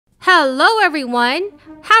Hello everyone!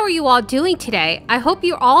 How are you all doing today? I hope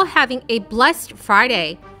you're all having a blessed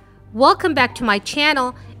Friday. Welcome back to my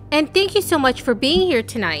channel and thank you so much for being here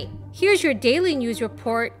tonight. Here's your daily news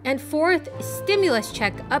report and fourth stimulus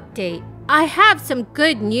check update. I have some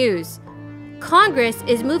good news. Congress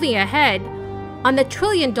is moving ahead on the $1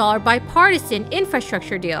 trillion bipartisan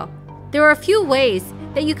infrastructure deal. There are a few ways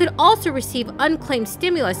that you could also receive unclaimed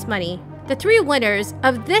stimulus money. The three winners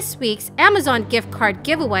of this week's Amazon gift card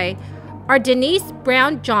giveaway are Denise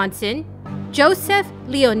Brown Johnson, Joseph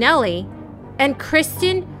Leonelli, and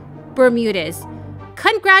Kristen Bermudez.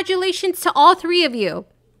 Congratulations to all three of you.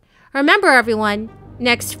 Remember everyone,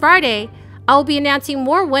 next Friday, I will be announcing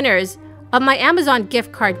more winners of my Amazon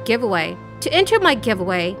gift card giveaway. To enter my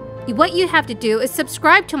giveaway, what you have to do is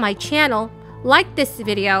subscribe to my channel, like this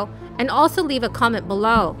video, and also leave a comment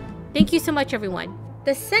below. Thank you so much everyone.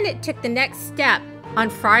 The Senate took the next step on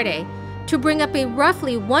Friday to bring up a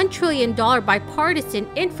roughly $1 trillion bipartisan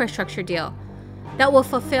infrastructure deal that will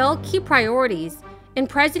fulfill key priorities in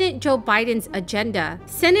President Joe Biden's agenda.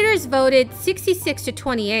 Senators voted 66 to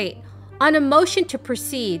 28 on a motion to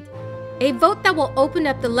proceed, a vote that will open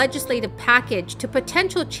up the legislative package to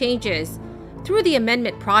potential changes through the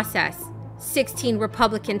amendment process. 16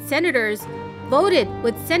 Republican senators voted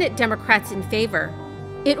with Senate Democrats in favor.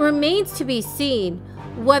 It remains to be seen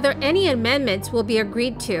whether any amendments will be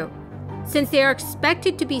agreed to, since they are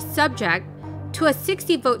expected to be subject to a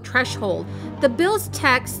 60-vote threshold. The bill's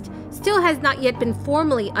text still has not yet been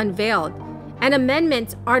formally unveiled, and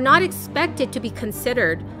amendments are not expected to be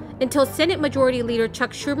considered until Senate Majority Leader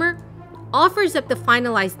Chuck Schumer offers up the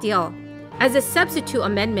finalized deal as a substitute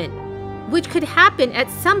amendment, which could happen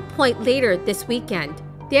at some point later this weekend.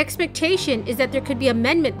 The expectation is that there could be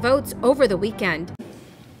amendment votes over the weekend.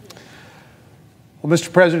 Well,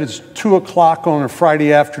 Mr. President, it's 2 o'clock on a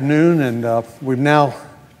Friday afternoon, and we've now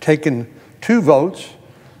taken two votes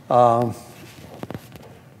on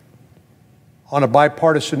a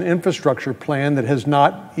bipartisan infrastructure plan that has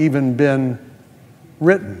not even been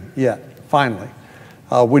written yet, finally.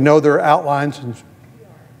 We know there are outlines, and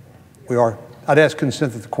I'd ask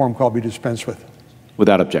consent that the quorum call be dispensed with.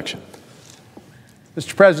 Without objection.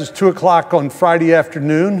 Mr. President, it's 2 o'clock on Friday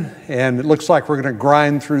afternoon, and it looks like we're going to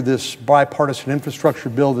grind through this bipartisan infrastructure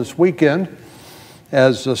bill this weekend,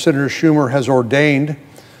 as Senator Schumer has ordained.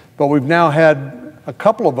 But we've now had a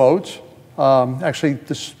couple of votes, actually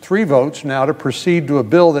just 3 votes now, to proceed to a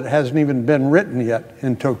bill that hasn't even been written yet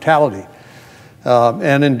in totality.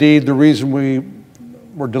 And indeed, the reason we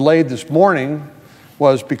were delayed this morning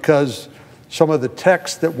was because some of the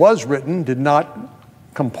text that was written did not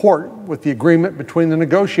comport with the agreement between the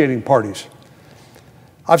negotiating parties.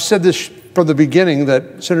 I've said this from the beginning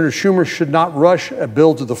that Senator Schumer should not rush a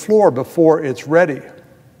bill to the floor before it's ready.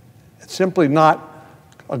 It's simply not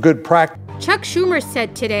a good practice. Chuck Schumer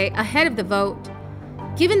said today ahead of the vote,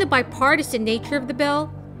 given the bipartisan nature of the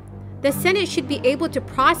bill, the Senate should be able to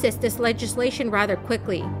process this legislation rather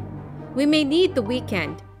quickly. We may need the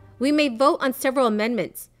weekend. We may vote on several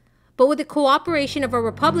amendments, but with the cooperation of our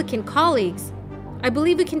Republican colleagues, I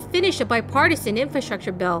believe we can finish a bipartisan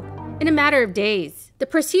infrastructure bill in a matter of days. The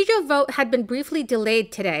procedural vote had been briefly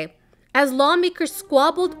delayed today as lawmakers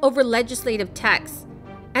squabbled over legislative texts,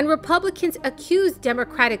 and Republicans accused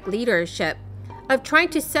Democratic leadership of trying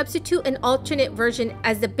to substitute an alternate version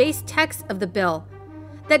as the base text of the bill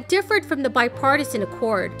that differed from the bipartisan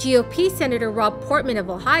accord. GOP Senator Rob Portman of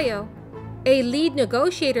Ohio, a lead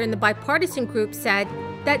negotiator in the bipartisan group, said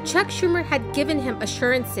that Chuck Schumer had given him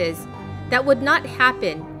assurances that would not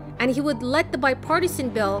happen, and he would let the bipartisan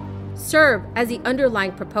bill serve as the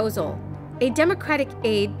underlying proposal. A Democratic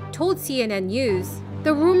aide told CNN News,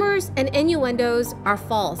 "The rumors and innuendos are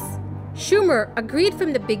false. Schumer agreed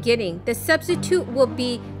from the beginning the substitute will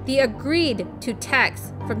be the agreed to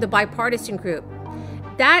text from the bipartisan group.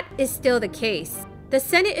 That is still the case." The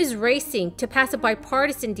Senate is racing to pass a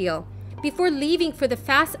bipartisan deal before leaving for the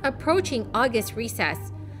fast approaching August recess,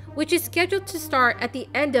 which is scheduled to start at the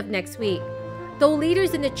end of next week, though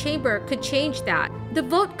leaders in the chamber could change that. The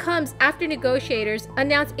vote comes after negotiators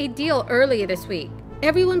announced a deal earlier this week.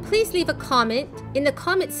 Everyone, please leave a comment in the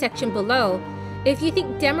comment section below if you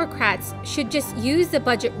think Democrats should just use the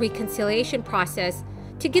budget reconciliation process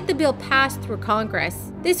to get the bill passed through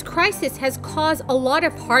Congress. This crisis has caused a lot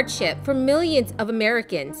of hardship for millions of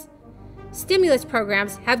Americans. Stimulus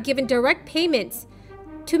programs have given direct payments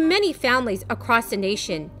to many families across the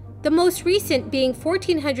nation, the most recent being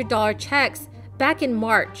 $1,400 checks back in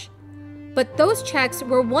March. But those checks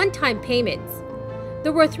were one-time payments.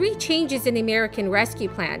 There were 3 changes in the American Rescue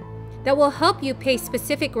Plan that will help you pay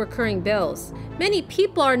specific recurring bills. Many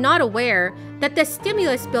people are not aware that the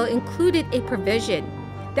stimulus bill included a provision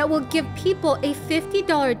that will give people a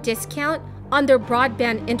 $50 discount on their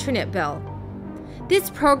broadband internet bill. This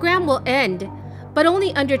program will end, but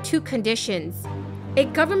only under two conditions: a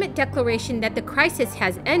government declaration that the crisis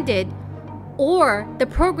has ended, or the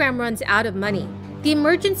program runs out of money. The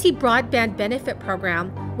Emergency Broadband Benefit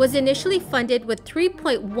Program was initially funded with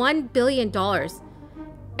 $3.1 billion,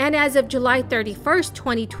 and as of July 31st,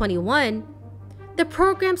 2021, the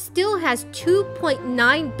program still has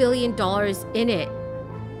 $2.9 billion in it.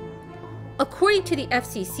 According to the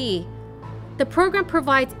FCC, the program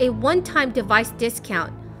provides a one-time device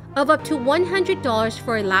discount of up to $100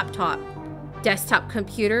 for a laptop, desktop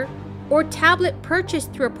computer, or tablet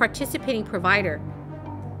purchased through a participating provider.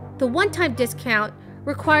 The one-time discount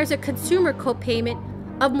requires a consumer co-payment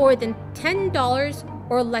of more than $10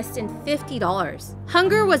 or less than $50.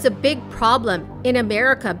 Hunger was a big problem in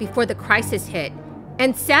America before the crisis hit,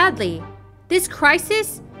 and sadly, this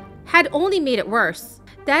crisis had only made it worse.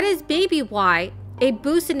 That is maybe why a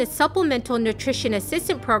boost in the Supplemental Nutrition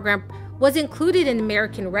Assistance Program was included in the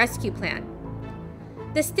American Rescue Plan.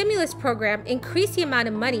 The stimulus program increased the amount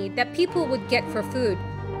of money that people would get for food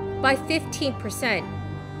by 15%.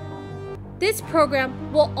 This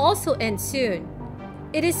program will also end soon.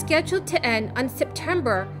 It is scheduled to end on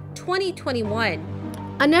September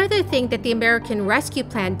 2021. Another thing that the American Rescue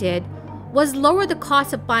Plan did was lower the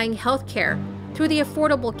cost of buying health care through the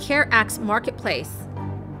Affordable Care Act's marketplace.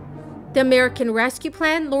 The American Rescue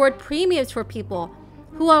Plan lowered premiums for people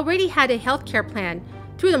who already had a health care plan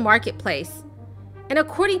through the marketplace. And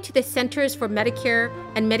according to the Centers for Medicare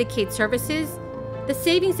and Medicaid Services, the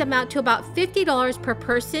savings amount to about $50 per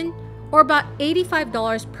person or about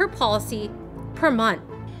 $85 per policy per month.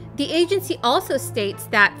 The agency also states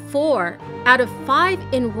that 4 out of 5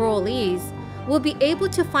 enrollees will be able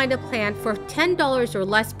to find a plan for $10 or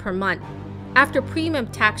less per month after premium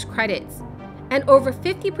tax credits, and over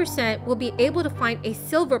 50% will be able to find a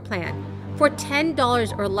silver plan for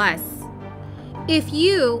 $10 or less. If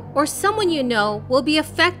you or someone you know will be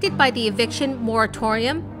affected by the eviction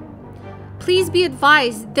moratorium, please be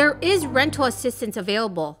advised there is rental assistance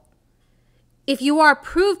available. If you are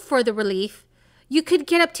approved for the relief, you could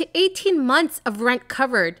get up to 18 months of rent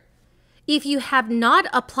covered. If you have not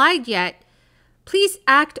applied yet, please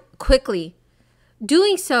act quickly.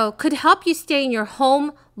 Doing so could help you stay in your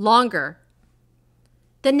home longer.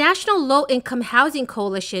 The National Low Income Housing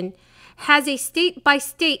Coalition has a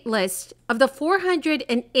state-by-state list of the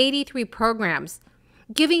 483 programs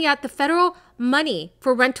giving out the federal money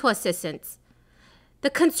for rental assistance.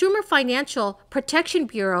 The Consumer Financial Protection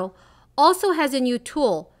Bureau also has a new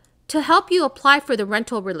tool to help you apply for the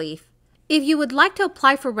rental relief. If you would like to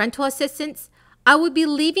apply for rental assistance, I will be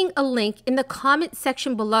leaving a link in the comment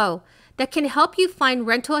section below that can help you find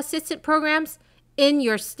rental assistance programs in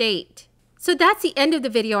your state. So that's the end of the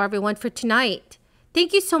video, everyone, for tonight.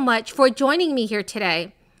 Thank you so much for joining me here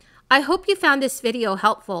today. I hope you found this video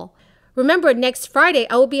helpful. Remember, next Friday,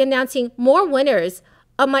 I will be announcing more winners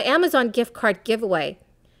of my Amazon gift card giveaway.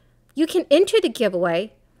 You can enter the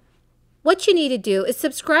giveaway. What you need to do is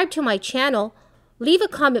subscribe to my channel, leave a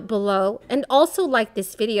comment below, and also like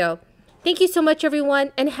this video. Thank you so much,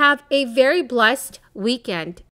 everyone, and have a very blessed weekend.